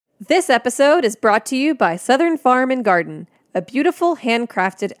This episode is brought to you by Southern Farm and Garden, a beautiful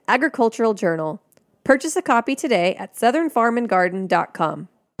handcrafted agricultural journal. Purchase a copy today at southernfarmandgarden.com.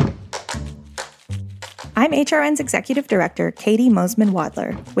 I'm HRN's Executive Director, Katie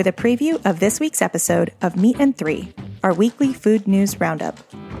Mosman-Wadler, with a preview of this week's episode of Meat and Three, our weekly food news roundup.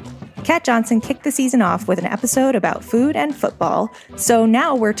 Kat Johnson kicked the season off with an episode about food and football, so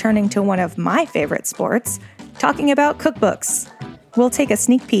now we're turning to one of my favorite sports, talking about cookbooks. We'll take a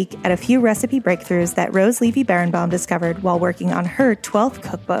sneak peek at a few recipe breakthroughs that Rose Levy-Berenbaum discovered while working on her 12th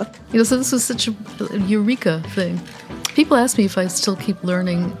cookbook. So this was such a eureka thing. People ask me if I still keep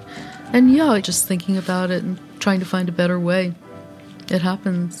learning, and just thinking about it and trying to find a better way. It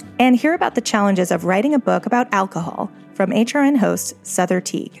happens. And hear about the challenges of writing a book about alcohol from HRN host Sother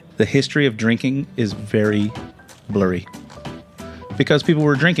Teague. The history of drinking is very blurry because people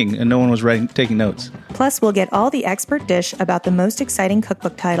were drinking and no one was taking notes. Plus, we'll get all the expert dish about the most exciting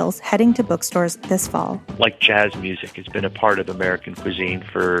cookbook titles heading to bookstores this fall. Like jazz music has been a part of American cuisine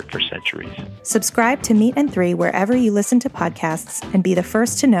for centuries. Subscribe to Meat and Three wherever you listen to podcasts and be the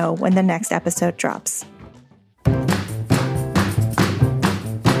first to know when the next episode drops.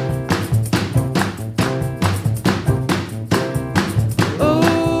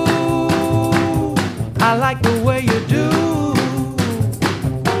 I like the way you do.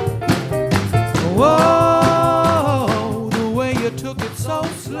 Whoa, the way you took it so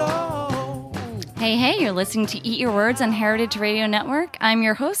slow. Hey, you're listening to Eat Your Words on Heritage Radio Network. I'm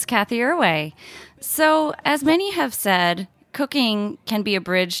your host, Kathy Irway. So, as many have said, cooking can be a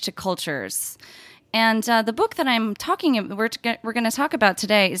bridge to cultures. And the book that we're going to talk about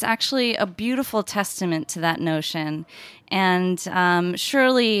today is actually a beautiful testament to that notion, and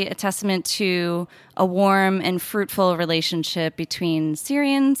surely a testament to a warm and fruitful relationship between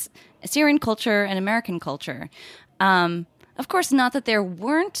Syrian culture and American culture. Of course, not that there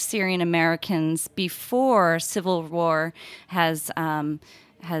weren't Syrian Americans before civil war has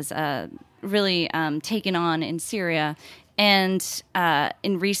really taken on in Syria. And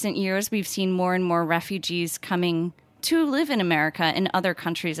in recent years, we've seen more and more refugees coming to live in America and other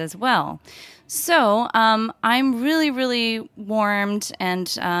countries as well. So I'm really, really warmed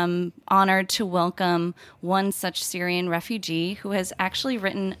and honored to welcome one such Syrian refugee who has actually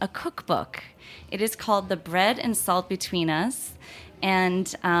written a cookbook. It is called The Bread and Salt Between Us.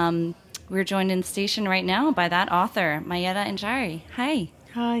 And we're joined in the station right now by that author, Mayeda Injari. Hi.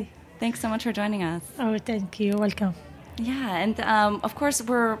 Hi. Thanks so much for joining us. Oh, thank you. Welcome. Yeah, and of course,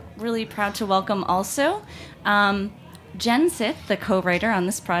 we're really proud to welcome also Jen Sith, the co-writer on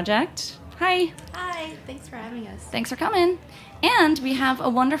this project. Hi. Hi, thanks for having us. Thanks for coming. And we have a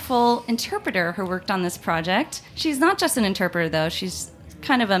wonderful interpreter who worked on this project. She's not just an interpreter, though. She's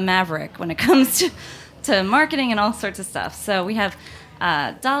kind of a maverick when it comes to marketing and all sorts of stuff. So we have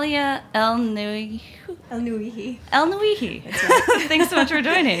Dalia El-Nuihi. That's right. Thanks so much for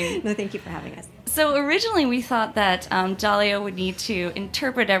joining. No, thank you for having us. So originally we thought that Dalia would need to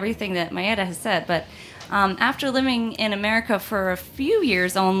interpret everything that Mayeda has said, but after living in America for a few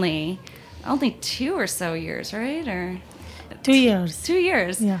years only 2 or so years, right? Or 2 years. 2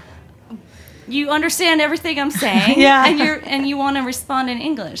 years. Yeah. You understand everything I'm saying, Yeah. and you want to respond in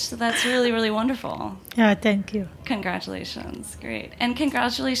English. So that's really, really wonderful. Yeah, thank you. Congratulations. Great. And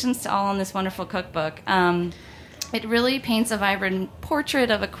congratulations to all on this wonderful cookbook. It really paints a vibrant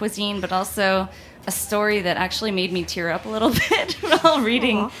portrait of a cuisine, but also a story that actually made me tear up a little bit while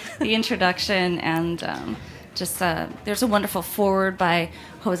reading the introduction. And there's a wonderful foreword by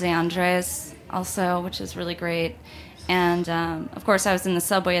Jose Andres also, which is really great. And of course, I was in the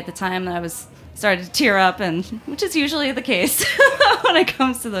subway at the time, and I started to tear up, and which is usually the case when it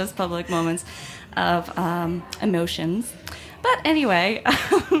comes to those public moments of emotions. But anyway,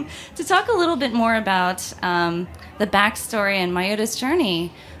 to talk a little bit more about the backstory and Mayeda's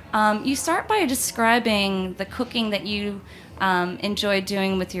journey, you start by describing the cooking that you enjoyed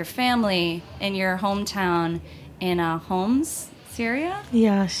doing with your family in your hometown in Homs, Syria?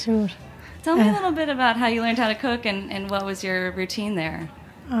 Yeah, sure. Tell me a little bit about how you learned how to cook and what was your routine there.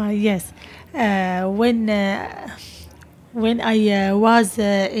 Yes. When I was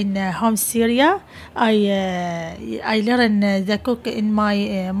in Homs, Syria, I learned the cook in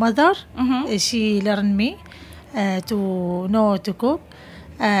my mother. Mm-hmm. She learned me to know to cook.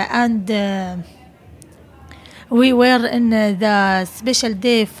 And we were in the special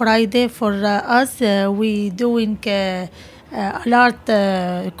day, Friday, for us. We doing a lot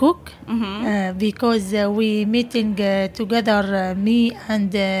cook because we meeting together, me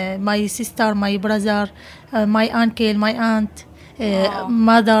and my sister, my brother, my uncle, my aunt,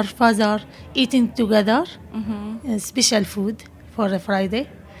 mother, father, eating together, special food for a Friday.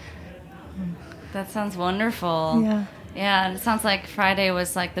 That sounds wonderful. Yeah. Yeah, it sounds like Friday was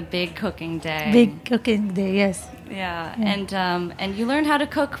like the big cooking day. Big cooking day, yes. Yeah. And you learned how to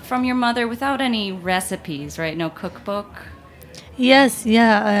cook from your mother without any recipes, right? No cookbook. Yes,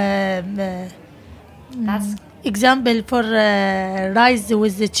 yeah. That's Example for rice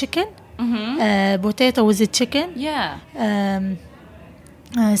with the chicken, potato with the chicken, yeah.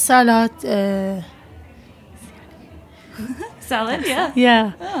 salad. Salad, yeah.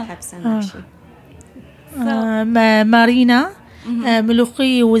 Yeah. Perhaps I'm actually. Marina,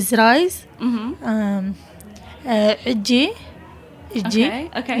 ملوخية with rice. عجي.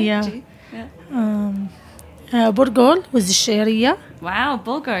 Okay. Yeah. Gee. Yeah. برغل with الشعرية. Wow,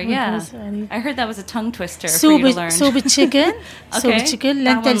 bulgur, yeah. Bulgur. I heard that was a tongue twister for you to learn. Soup chicken. Okay. Soup chicken,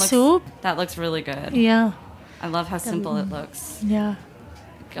 That one lentil looks- soup. That looks really good. Yeah. I love how simple it looks. Yeah.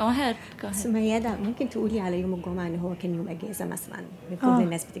 Go ahead. سميادة ممكن تقولي على يوم الجمعة إن هو كان يوم أجازة مثلا كل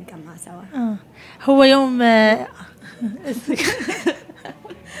الناس بتتجمع سوا. هو يوم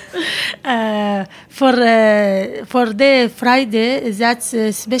for the Friday that's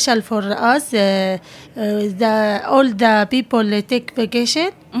special for us. All the people take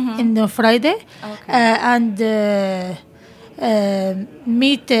vacation in the Friday and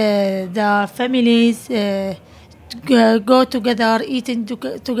meet the families, go together, eating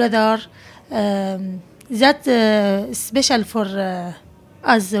together. That's special for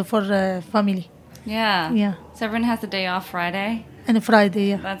us, for family. Yeah. Yeah. So everyone has the day off Friday? And Friday,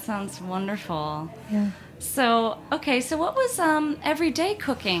 yeah. That sounds wonderful. Yeah. So, okay, so what was everyday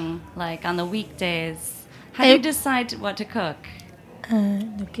cooking like on the weekdays? How do you decide what to cook?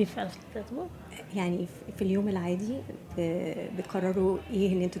 كيف عرفت تطبخ؟ يعني في اليوم العادي بتقرروا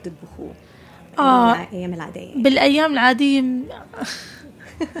إيه اللي أنتوا تطبخوه. الأيام العادية. بالأيام العادية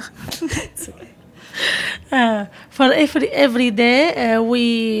for every day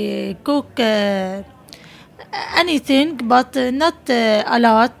we cook anything but not a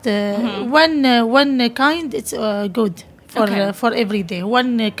lot. One kind it's good for every day.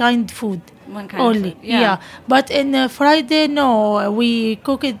 One kind food. One kind only. of food. Yeah. But in Friday, no, we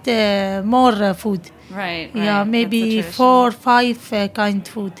cook it more food. Right. Yeah, That's the maybe tradition. 4 or 5 kind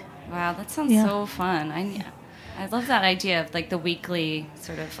food. Wow, that sounds Yeah. so fun. I love that idea of like the weekly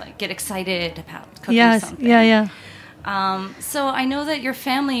sort of like get excited about cooking Yes, something. yeah. So I know that your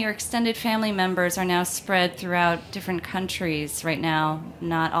family, your extended family members are now spread throughout different countries right now.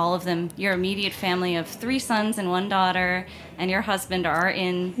 Not all of them. Your immediate family of 3 sons and 1 daughter and your husband are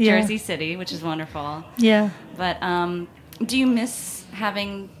in Yeah. Jersey City, which is wonderful. Yeah. But do you miss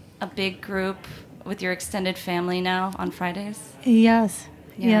having a big group with your extended family now on Fridays? Yes.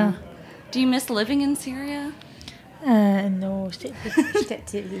 Yeah. Do you miss living in Syria? No.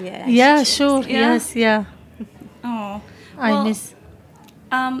 اشتقت لي. Yeah, sure. Yeah? Yes, yeah. Oh, I well, miss.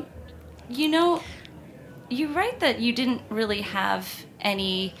 You know, you write that you didn't really have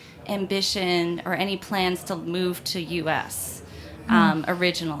any ambition or any plans to move to U.S.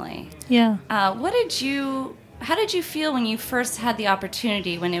 Originally. Yeah. How did you feel when you first had the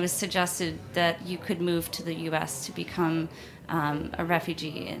opportunity, when it was suggested that you could move to the U.S. to become a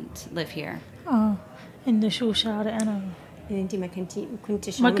refugee and live here? إنه شو شعري أنا. أنت ما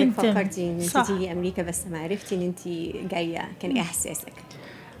كنتش ما عمرك كنت. فكرتي إن أنت صح. تيجي أمريكا بس ما عرفتي إن أنت جاية كان إيه إحساسك؟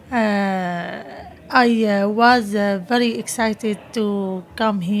 I was very excited to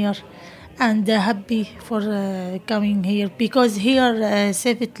come here and happy for coming here because here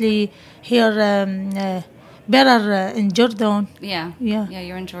safely here better in Jordan. Yeah. Yeah. Yeah,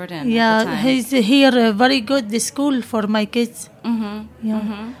 you're in Jordan at the Yeah, time. he's here very good the school for my kids.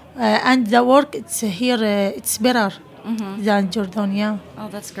 And the work it's here it's better than Jordan. Yeah. Oh,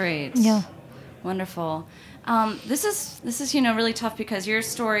 that's great. Yeah. Wonderful. This is really tough because your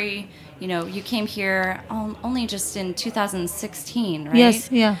story, you came here only just in 2016, right? Yes.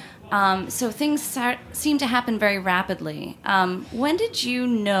 Yeah. So things seem to happen very rapidly. When did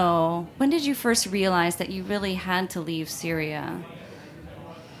you first realize that you really had to leave Syria?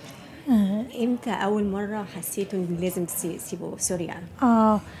 إمتى أول مرة حسيتوا إن لازم تسيبوا سوريا؟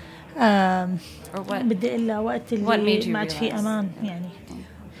 Or what? بدي إلا وقت What made اللي you ما عاد في realize? أمان يعني.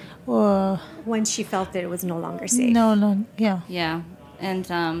 When she felt that it was no longer safe. No, yeah. Yeah. And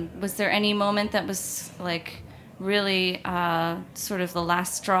was there any moment that was like really sort of the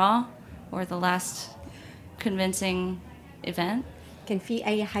last straw or the last convincing event? كان في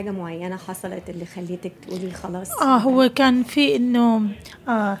أي حاجة معينة حصلت اللي خليتك تقولي خلاص؟ هو كان في إنه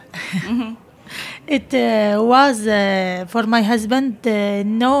it was for my husband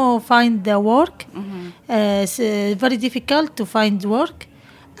no find the work. It's very difficult to find work.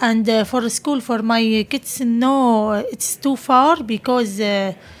 And for school for my kids, no, it's too far because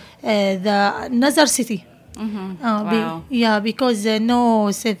the another city. Wow. Because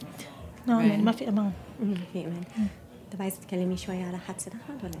no safe. No, Right. ما في أمان. في امان. طب عايزه تتكلمي شويه على حادثه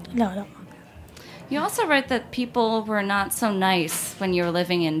احمد ولا لا لا. You also write that people were not so nice when you were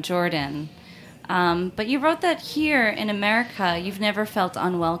living in Jordan. But you wrote that here in America, you've never felt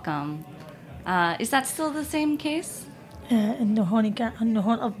unwelcome. Is that still the same case? إنه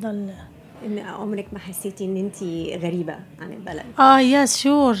هون أفضل. ان عمرك ما حسيتي ان انت غريبه عن البلد؟ Yes,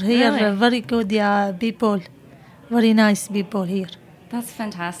 sure. Here, Really? very good people. Very nice people here. That's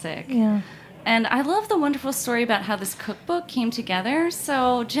fantastic. Yeah. And I love the wonderful story about how this cookbook came together.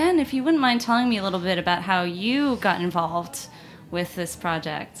 So, Jen, if you wouldn't mind telling me a little bit about how you got involved with this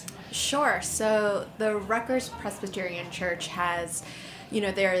project. Sure. So the Rutgers Presbyterian Church has,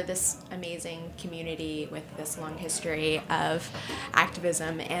 they're this amazing community with this long history of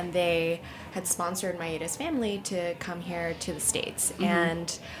activism, and they had sponsored Maida's family to come here to the States. And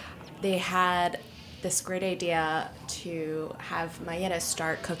they had this great idea to have Maida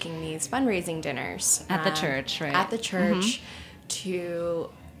start cooking these fundraising dinners. At the church, right? At the church to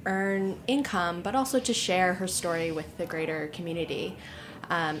earn income, but also to share her story with the greater community.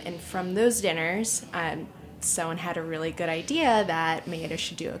 And from those dinners, someone had a really good idea that Maida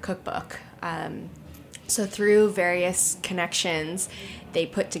should do a cookbook. So through various connections, they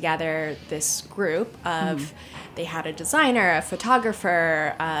put together this group of, they had a designer, a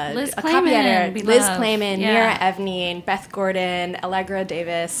photographer, Liz a Clayman, copy editor, we Liz love. Clayman, Yeah. Mira Evnine, Beth Gordon, Allegra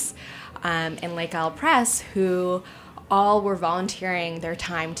Davis, and Lake Isle Press, who all were volunteering their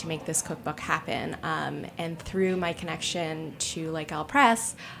time to make this cookbook happen. And through my connection to Lake Isle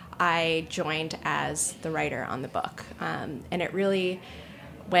Press, I joined as the writer on the book. And it really,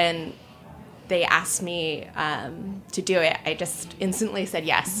 when they asked me to do it, I just instantly said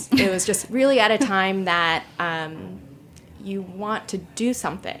yes. It was just really at a time that you want to do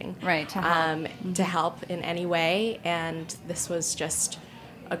something, Right, to help. to help in any way, and this was just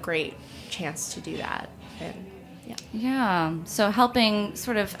a great chance to do that. And Yeah, so helping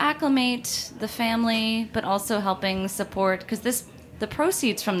sort of acclimate the family, but also helping support, because the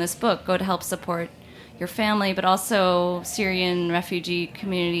proceeds from this book go to help support your family, but also Syrian refugee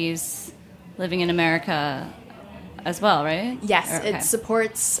communities living in America as well, right? yes, Okay. it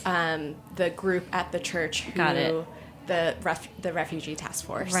supports the group at the church who Got it. the refugee task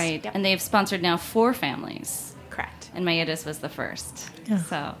force. Right, Yep. and they've sponsored now 4 families, Correct. and Maida's was the first. Yeah.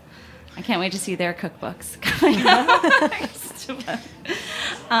 So I can't wait to see their cookbooks coming out.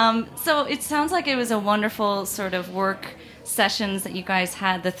 So it sounds like it was a wonderful sort of work sessions that you guys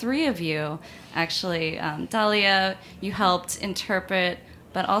had, the 3 of you, actually. Dahlia, you helped interpret,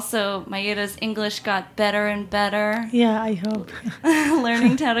 but also Maida's English got better and better, Yeah, I hope.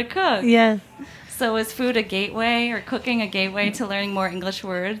 learning how to cook. Yeah. So is food a gateway, or cooking a gateway to learning more English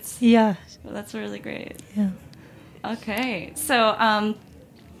words? Yeah. Well, that's really great. Yeah. Okay, so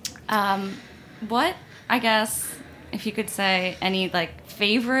what, I guess, if you could say any like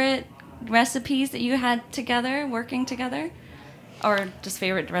favorite recipes that you had together, working together, or just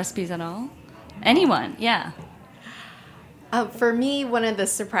favorite recipes at all? Anyone, yeah. For me, one of the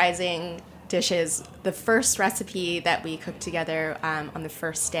surprising dishes, the first recipe that we cooked together on the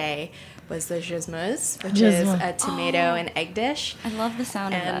first day was the jizmuz, which is Jizmuz. a tomato and egg dish. I love the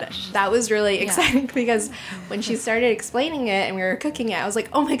sound of And that. that was really exciting because when she started explaining it and we were cooking it, I was like,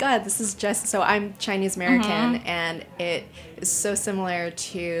 oh my God, this is just, so I'm Chinese American, and it is so similar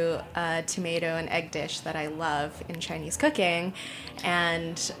to a tomato and egg dish that I love in Chinese cooking.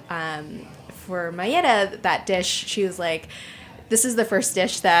 And for Maida, that dish, she was like, this is the first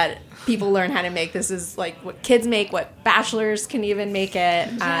dish that people learn how to make. This is like what kids make, what bachelors can even make it.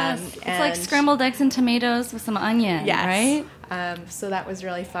 Yes, it's like scrambled eggs and tomatoes with some onion, Yes. right? So that was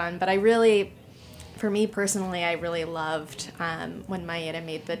really fun. But I really, for me personally, I really loved when Maida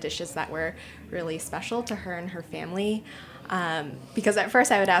made the dishes that were really special to her and her family. Because at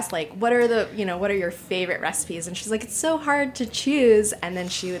first I would ask, like, what are your favorite recipes? And she's like, it's so hard to choose. And then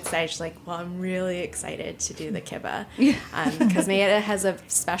she would say, she's like, well, I'm really excited to do the kibbeh. Because Maida has a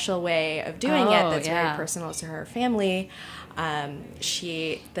special way of doing it that's very personal to her family.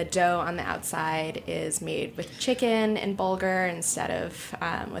 The dough on the outside is made with chicken and bulgur instead of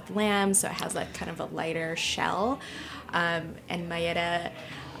with lamb, so it has like kind of a lighter shell. And Maida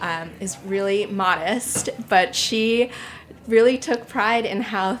is really modest, but she really took pride in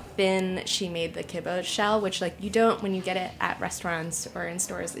how thin she made the kibbeh shell, which like you don't, when you get it at restaurants or in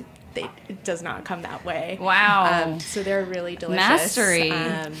stores, it does not come that way. Wow. So they're really delicious. Mastery.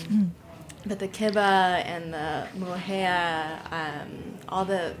 But the kibbeh and the mohea, all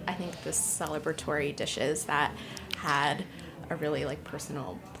the, I think the celebratory dishes that had a really like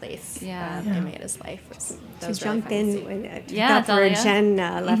personal place Yeah. in Maeda's life. That To was really jump fun to in, see. that's where Dahlia. Jen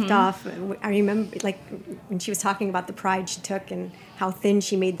left off. I remember, like, when she was talking about the pride she took and how thin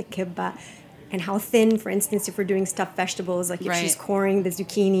she made the kibba, and how thin, for instance, if we're doing stuffed vegetables, like if she's Right. coring the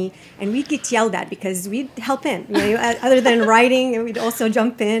zucchini, and we'd get yelled at because we'd help in. You know, other than writing, and we'd also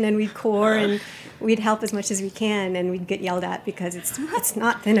jump in and we'd core and we'd help as much as we can, and we'd get yelled at because it's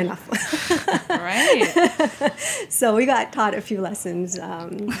not thin enough. Right. So we got taught a few lessons.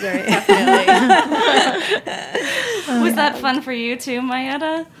 Very Was that fun for you too,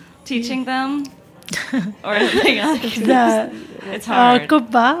 Mayeda? Teaching them? Or like, it's hard.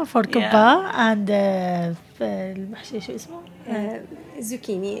 كبة for Yeah. كبة and المحشي شو اسمه؟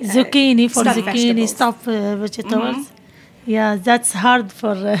 zucchini. Zucchini for stuffed zucchini, vegetables. stuffed vegetables. Yeah, that's hard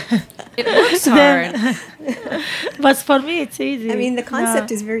for. It looks hard. But for me, it's easy. I mean, the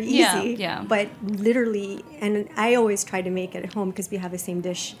concept is very Yeah, easy. yeah. But literally, and I always try to make it at home because we have the same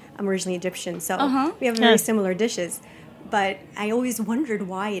dish. I'm originally Egyptian, so we have very similar dishes. But I always wondered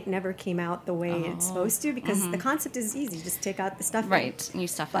why it never came out the way it's supposed to, because the concept is easy. Just take out the stuffing. Right. And you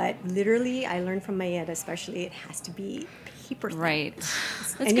stuff But it. literally, I learned from Mayeda especially, it has to be paper thin. Right.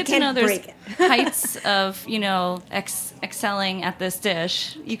 It's And you good to can't know there's break it. heights of, excelling at this dish.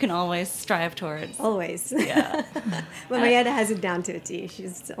 You can always strive towards. Always. Yeah. But Mayeda has it down to a T.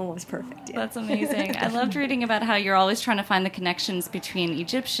 She's almost perfect. Yeah. That's amazing. I loved reading about how you're always trying to find the connections between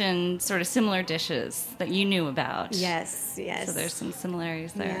Egyptian sort of similar dishes that you knew about. Yes, yes. So there's some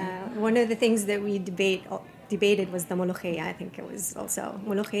similarities there. Yeah, one of the things that we debated was the molokhia. I think it was also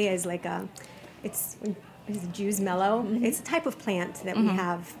molokhia is like it's Jews mellow. It's a type of plant that we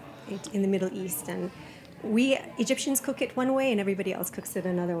have in the Middle East, and we Egyptians cook it one way, and everybody else cooks it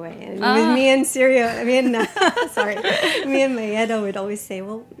another way. And with me and Syria, me and Mayeda would always say,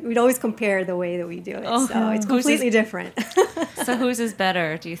 well, we'd always compare the way that we do it. So it's completely different. So whose is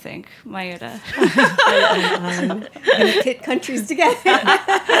better, do you think, Mayeda? Gonna pit countries together.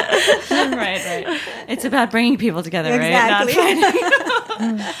 Right. It's about bringing people together, Exactly. right?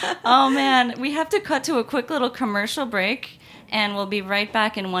 Not fighting. Oh, man. We have to cut to a quick little commercial break, and we'll be right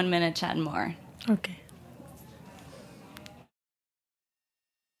back in 1 minute chatting more. Okay.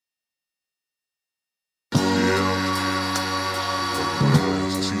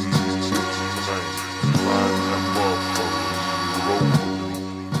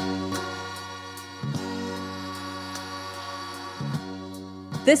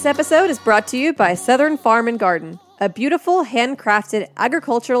 This episode is brought to you by Southern Farm and Garden, a beautiful handcrafted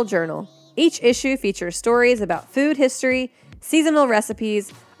agricultural journal. Each issue features stories about food history, seasonal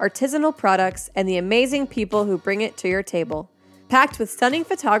recipes, artisanal products, and the amazing people who bring it to your table. Packed with stunning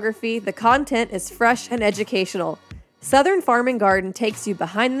photography, the content is fresh and educational. Southern Farm and Garden takes you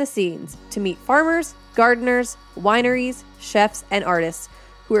behind the scenes to meet farmers, gardeners, wineries, chefs, and artists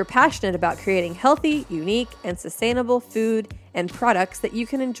who are passionate about creating healthy, unique, and sustainable food and products that you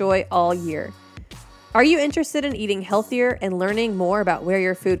can enjoy all year. Are you interested in eating healthier and learning more about where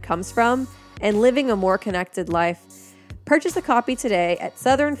your food comes from and living a more connected life? Purchase a copy today at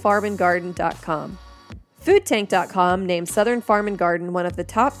southernfarmandgarden.com. Foodtank.com named Southern Farm and Garden one of the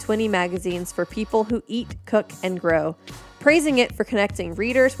top 20 magazines for people who eat, cook, and grow, praising it for connecting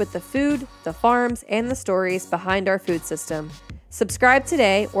readers with the food, the farms, and the stories behind our food system. Subscribe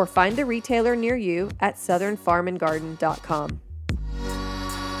today or find a retailer near you at southernfarmandgarden.com.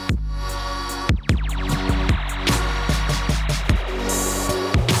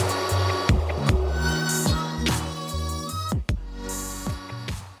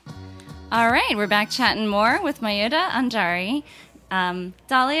 All right, we're back chatting more with Mayeda Anjari,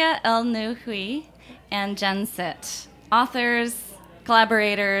 Dahlia El-Nouhi, and Jen Sitt, authors,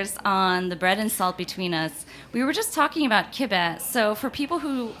 collaborators on The Bread and Salt Between Us. We were just talking about kibbeh. So for people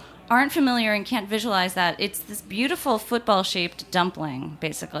who aren't familiar and can't visualize that, it's this beautiful football-shaped dumpling,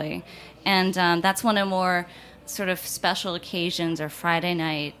 basically. And that's one of more sort of special occasions or Friday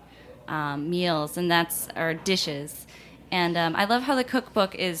night meals, and that's our dishes. And I love how the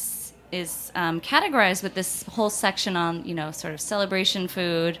cookbook is categorized with this whole section on, sort of celebration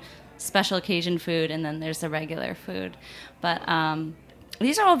food, special occasion food, and then there's the regular food. But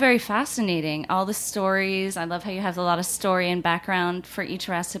these are all very fascinating. All the stories. I love how you have a lot of story and background for each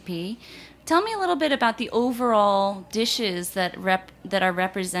recipe. Tell me a little bit about the overall dishes that are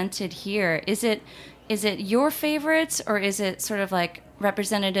represented here. Is it your favorites, or is it sort of like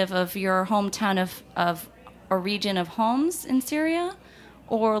representative of your hometown of or region of Homs in Syria?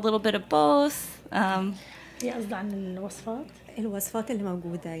 Or a little bit of both. قصدي عن الوصفات. الوصفات اللي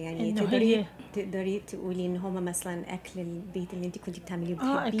موجودة يعني إنه تقدري تقولي إن هما مثلا أكل البيت اللي أنت كنتي بتعمليه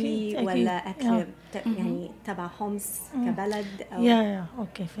أكيد. بتحبيه ولا أكل يعني تبع حمص كبلد أو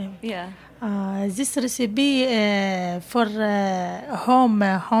okay, fine. Yeah. This recipe for home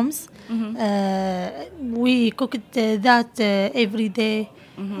Homs. We cooked that every day.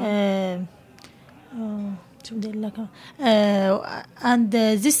 شو بدي أقول لك and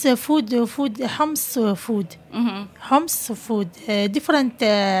this food Homs food Homs food different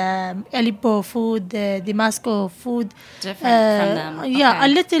Aleppo food Damascus food Different from them. yeah, a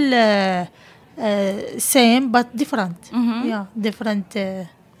little same but different. Yeah, different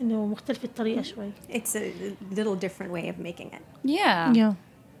إنه مختلف الطريقة شوي. it's a little different way of making it. Yeah.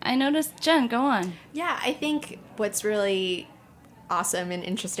 I noticed. Jen, go on. Yeah, I think what's really awesome and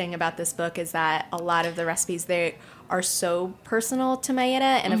interesting about this book is that a lot of the recipes, they are so personal to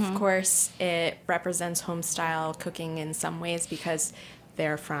Mayetta, and of course it represents home style cooking in some ways because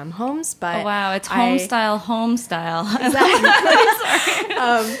they're from homes, but Oh, wow, it's home style.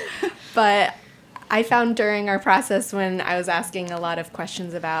 But I found during our process when I was asking a lot of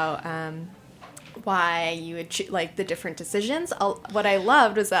questions about why you would like the different decisions, what I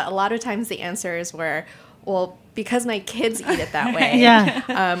loved was that a lot of times the answers were, well, because my kids eat it that way,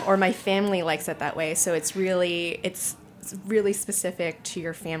 or my family likes it that way. So it's really specific to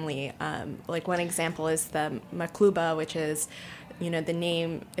your family. Like one example is the makluba, which is, the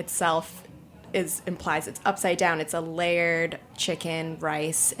name itself implies it's upside down. It's a layered chicken,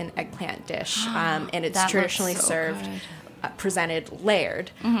 rice, and eggplant dish, and it's traditionally served. Presented layered,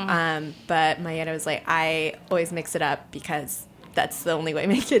 but Mayetta was like, I always mix it up because that's the only way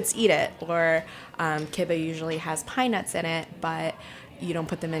my kids eat it. Or kibbeh usually has pine nuts in it, but you don't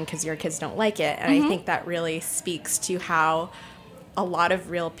put them in because your kids don't like it. And I think that really speaks to how a lot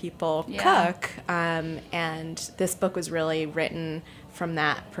of real people cook. And this book was really written from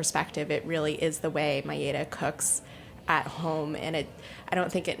that perspective. It really is the way Mayetta cooks at home, and I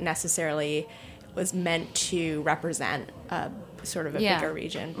don't think it necessarily was meant to represent sort of a bigger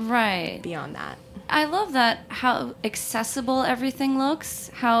region. Right. Beyond that. I love that, how accessible everything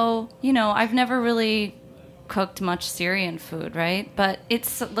looks. How, I've never really cooked much Syrian food, right? But it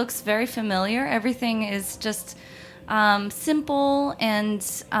looks very familiar. Everything is just simple and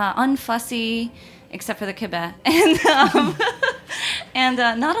unfussy, except for the kibbeh. And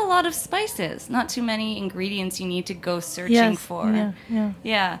not a lot of spices. Not too many ingredients you need to go searching for.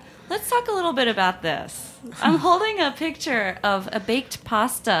 Yeah. Let's talk a little bit about this. I'm holding a picture of a baked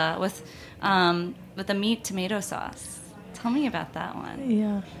pasta with a meat tomato sauce. Tell me about that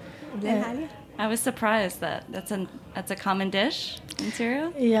one. I was surprised that's a common dish in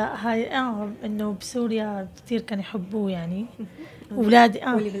Syria. هاي إنه بسوريا كتير كانوا يحبوه يعني أولادي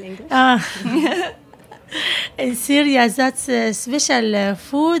in Syria that's special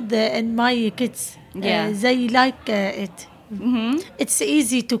food and my kids they like it. It's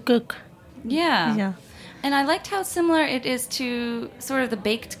easy to cook. Yeah. And I liked how similar it is to sort of the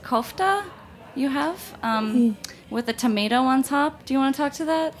baked kofta you have with the tomato on top. Do you want to talk to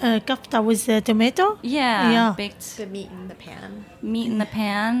that? Kofta with tomato? Yeah. Baked. The meat in the pan. Meat in the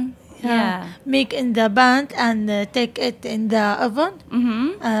pan. Yeah. Make in the pan and take it in the oven.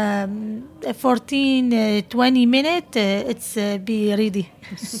 14-20 minutes it's be ready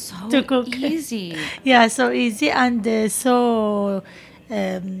So to cook. easy. Yeah, so easy and so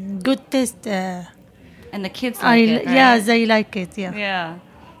good taste. And the kids like it, right? Yeah, they like it. Yeah.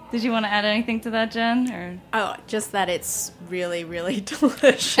 Did you want to add anything to that, Jen? Or? Oh, just that it's really, really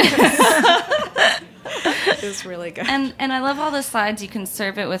delicious. It's really good. And I love all the sides. You can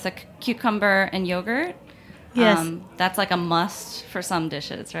serve it with a cucumber and yogurt. Yes. That's like a must for some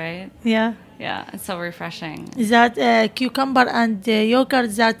dishes, right? Yeah, it's so refreshing. That cucumber and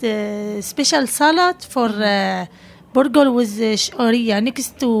yogurt, that special salad for burgol with sharia,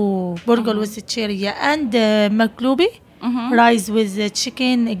 next to burgol with sharia, and makloubi, rice with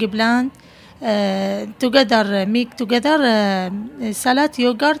chicken, eggplant, together, make together salad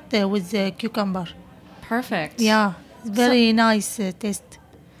yogurt with cucumber. Perfect. Yeah, very nice taste.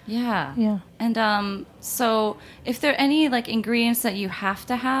 Yeah. And so if there are any like ingredients that you have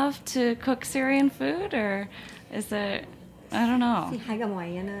to cook Syrian food, or is there, I don't know. في حاجة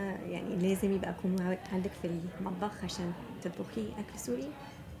معينة يعني لازم يبقى يكون عندك في المطبخ عشان تطبخي أكل سوري؟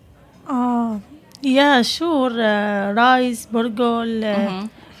 Yeah, sure. Rice, burgol.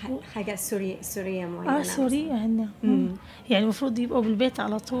 حاجة سورية معينة. سورية هنا. يعني المفروض يبقوا بالبيت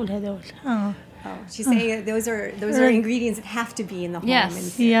على طول هذول. She's saying those are ingredients that have to be in the home.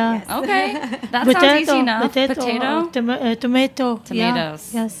 Yes. Yes. Okay. That sounds easy enough. Potato. Tomato.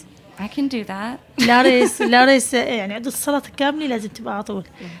 Tomatoes. Yes. I can do that. لاريس يعني عنده السلطة كاملة لازم تبقى على طول.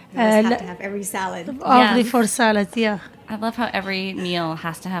 You always have to have every salad. Every for salad, yeah. I love how every meal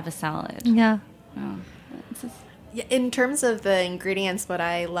has to have a salad. Yeah. Oh, in terms of the ingredients, what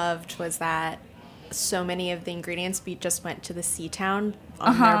I loved was that so many of the ingredients we just went to the Seatown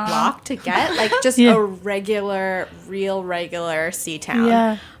on their block to get, like just a regular, regular Seatown.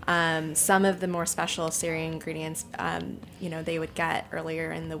 Yeah. Some of the more special Syrian ingredients, they would get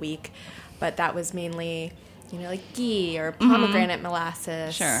earlier in the week, but that was mainly, like ghee or pomegranate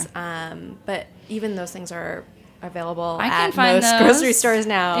molasses. Sure. But even those things are available I can at find most those grocery stores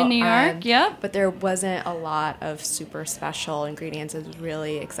now in New York. Yep. But there wasn't a lot of super special ingredients. It was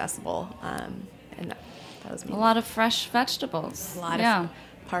really accessible, and that was a lot of fresh vegetables. A lot of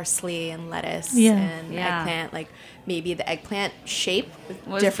parsley and lettuce and eggplant. Like maybe the eggplant shape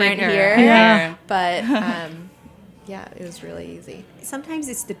was different bigger here, but it was really easy. Sometimes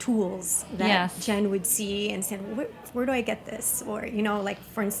it's the tools that Jen would see and say, where do I get this? Or, like,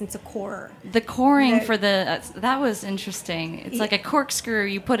 for instance, a core. The coring for that was interesting. It's like a corkscrew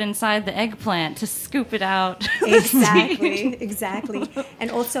you put inside the eggplant to scoop it out. Exactly.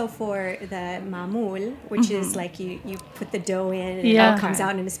 And also for the mamul, which is like you put the dough in and it comes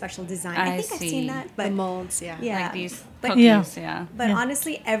out in a special design. I think I've seen that. But the molds, like these cookies, But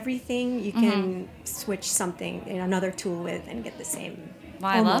honestly, everything you can switch something in another tool with and get the same. Well,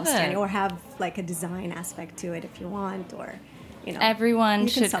 I love it. Or have like a design aspect to it if you want, or everyone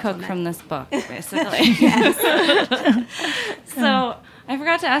should cook from this book, basically. So I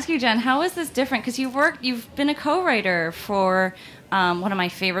forgot to ask you, Jen, how is this different? Because you've been a co-writer for one of my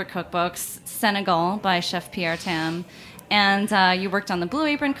favorite cookbooks, Senegal by Chef Pierre Tam, and you worked on the Blue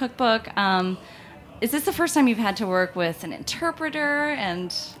Apron cookbook. Is this the first time you've had to work with an interpreter?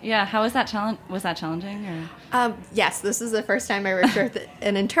 And how was that was that challenging? Or? Yes, this is the first time I worked with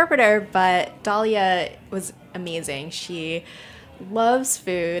an interpreter, but Dahlia was amazing. She loves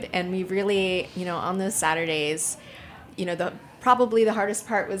food, and we really, on those Saturdays, probably the hardest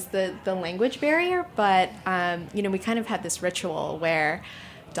part was the language barrier, but, we kind of had this ritual where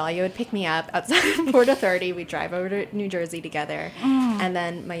Dahlia would pick me up outside Port Authority. We'd drive over to New Jersey together. And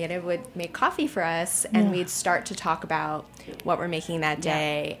then Mayeda would make coffee for us, and we'd start to talk about what we're making that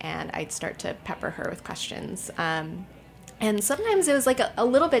day, and I'd start to pepper her with questions. And sometimes it was like a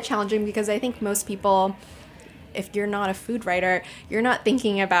little bit challenging because I think most people, if you're not a food writer, you're not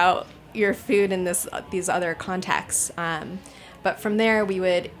thinking about your food in these other contexts. But from there, we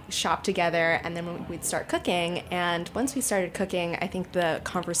would shop together, and then we'd start cooking. And once we started cooking, I think the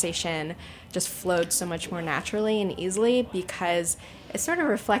conversation just flowed so much more naturally and easily because it sort of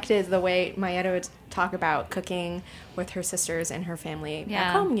reflected the way Mayeda would talk about cooking with her sisters and her family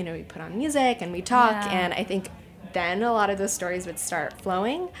back home. We put on music and we talk, and I think then a lot of those stories would start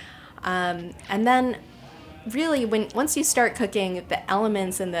flowing. And then really, once you start cooking, the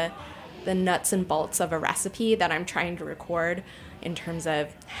elements and the nuts and bolts of a recipe that I'm trying to record in terms of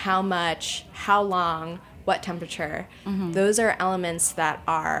how much, how long, what temperature, those are elements that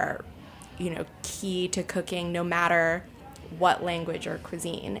are, key to cooking no matter what language or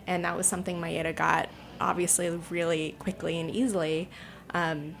cuisine. And that was something Mayeda got, obviously, really quickly and easily,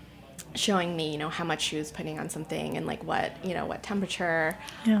 showing me, how much she was putting on something and like what temperature,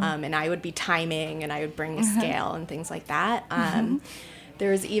 and I would be timing and I would bring a scale and things like that. There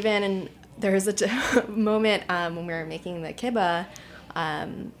was a moment when we were making the kibbeh.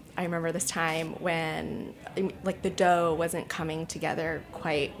 I remember this time when like the dough wasn't coming together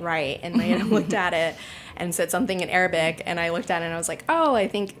quite right, and Mayeda looked at it and said something in Arabic, and I looked at it and I was like,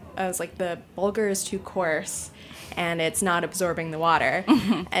 the bulgur is too coarse and it's not absorbing the water.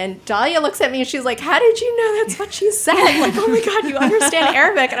 And Dahlia looks at me and she's like, how did you know that's what she said? Like, oh my God, you understand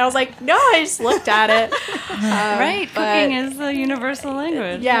Arabic? And I was like, no, I just looked at it. Right, cooking is the universal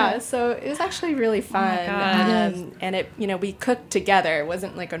language. Yeah, so it was actually really fun. Oh my God. And it, we cooked together. It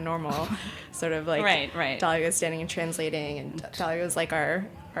wasn't like a normal sort of like right. Dahlia was standing and translating, and Dahlia was like our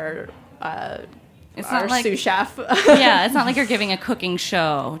it's our not like, sous chef. It's not like you're giving a cooking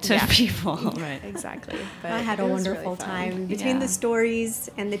show to people. Right, exactly. But I had a wonderful time between the stories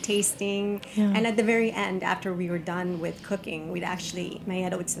and the tasting. And at the very end, after we were done with cooking,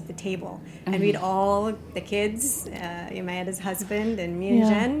 Mayeda would sit at the table. And we'd all, the kids, Mayeda's husband, and me and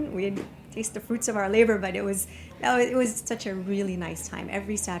Jen, we'd taste the fruits of our labor. But it was such a really nice time.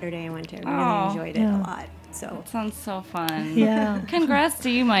 Every Saturday I went to, I really enjoyed it a lot. So that sounds so fun. Yeah. Congrats to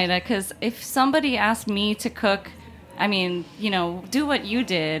you, Mayeda, because if somebody asked me to cook, do what you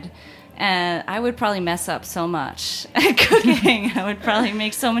did, I would probably mess up so much at cooking. I would probably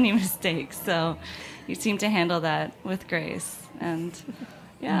make so many mistakes. So you seem to handle that with grace. And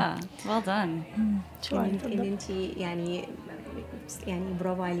Yeah, well done. إن أنت يعني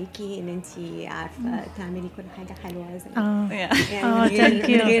برافو عليكي إن أنت عارفة تعملي كل حاجة حلوة زي thank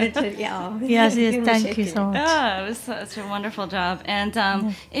you. Yes, thank you so much. Yeah, it was such a wonderful job. And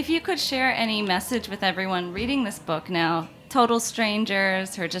if you could share any message with everyone reading this book now, total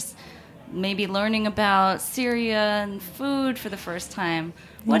strangers or just maybe learning about Syria and food for the first time,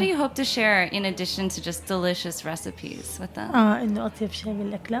 what do you hope to share in addition to just delicious recipes with them? إنه أطيب شيء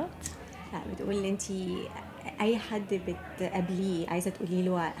بالأكلات. بتقول أنت أي حد بتقابليه عايزة تقولي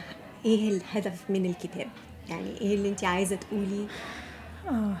له إيه الهدف من الكتاب؟ يعني إيه اللي أنت عايزة تقولي؟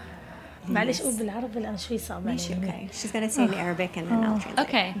 معلش أقول بالعربي لأن شوي صعب. ماشي okay. She's gonna say in Arabic and then I'll translate.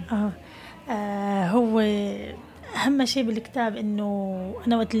 Okay. هو أهم شيء بالكتاب إنه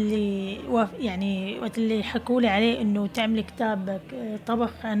أنا وقت اللي حكوا لي عليه إنه تعمل كتاب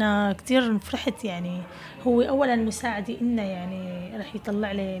طبخ أنا كتير فرحت. يعني هو أولاً مساعدي إنه يعني رح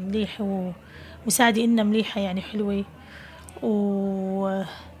يطلع لي مليح ومساعدي إنه مليحة يعني حلوة ورح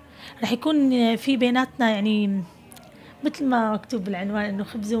يكون في بيناتنا يعني مثل ما مكتوب بالعنوان إنه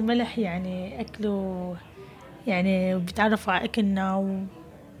خبز وملح يعني أكله يعني بيتعرفوا على أكلنا وإن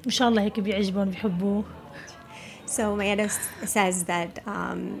شاء الله هيك بيعجبون بيحبوه. So Mayada says that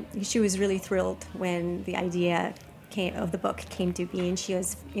she was really thrilled when the idea of the book came to be, and she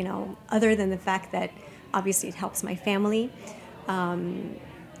was, other than the fact that obviously it helps my family,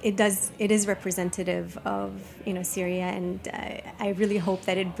 it is representative of Syria, and I really hope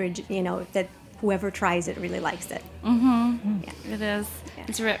that that whoever tries it really likes it. Mm-hmm. Yeah. It is.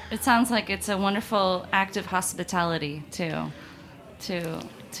 Yeah. It sounds like it's a wonderful act of hospitality too,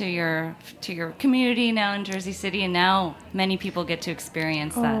 to your community now in Jersey City, and now many people get to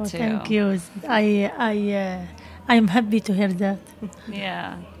experience that too. Thank you. I'm happy to hear that.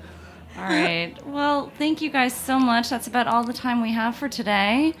 Yeah. All right. Well, thank you guys so much. That's about all the time we have for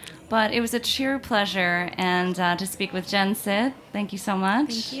today. But it was a sheer pleasure and to speak with Jen Sid. Thank you so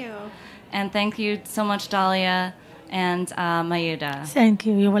much. Thank you. And thank you so much, Dahlia and Mayuda. Thank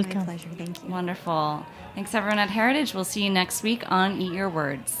you. You're welcome. My pleasure. Thank you. Wonderful. Thanks, everyone at Heritage. We'll see you next week on Eat Your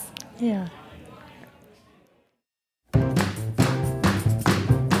Words. Yeah.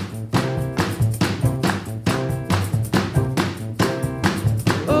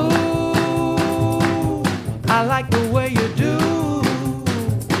 I like the way you do.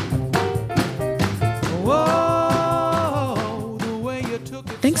 Whoa, the way you took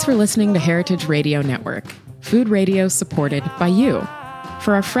it. Thanks for listening to Heritage Radio Network, food radio supported by you.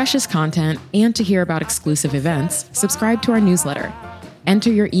 For our freshest content and to hear about exclusive events, subscribe to our newsletter.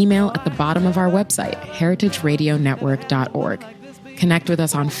 Enter your email at the bottom of our website, heritageradionetwork.org. Connect with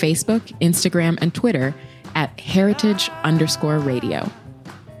us on Facebook, Instagram, and Twitter at heritage_radio.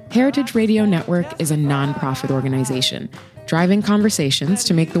 Heritage Radio Network is a nonprofit organization driving conversations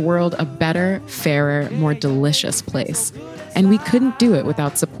to make the world a better, fairer, more delicious place. And we couldn't do it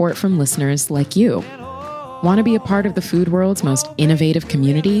without support from listeners like you. Want to be a part of the food world's most innovative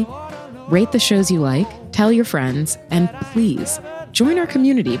community? Rate the shows you like, tell your friends, and please join our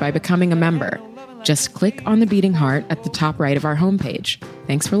community by becoming a member. Just click on the beating heart at the top right of our homepage.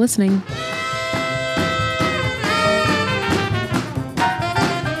 Thanks for listening.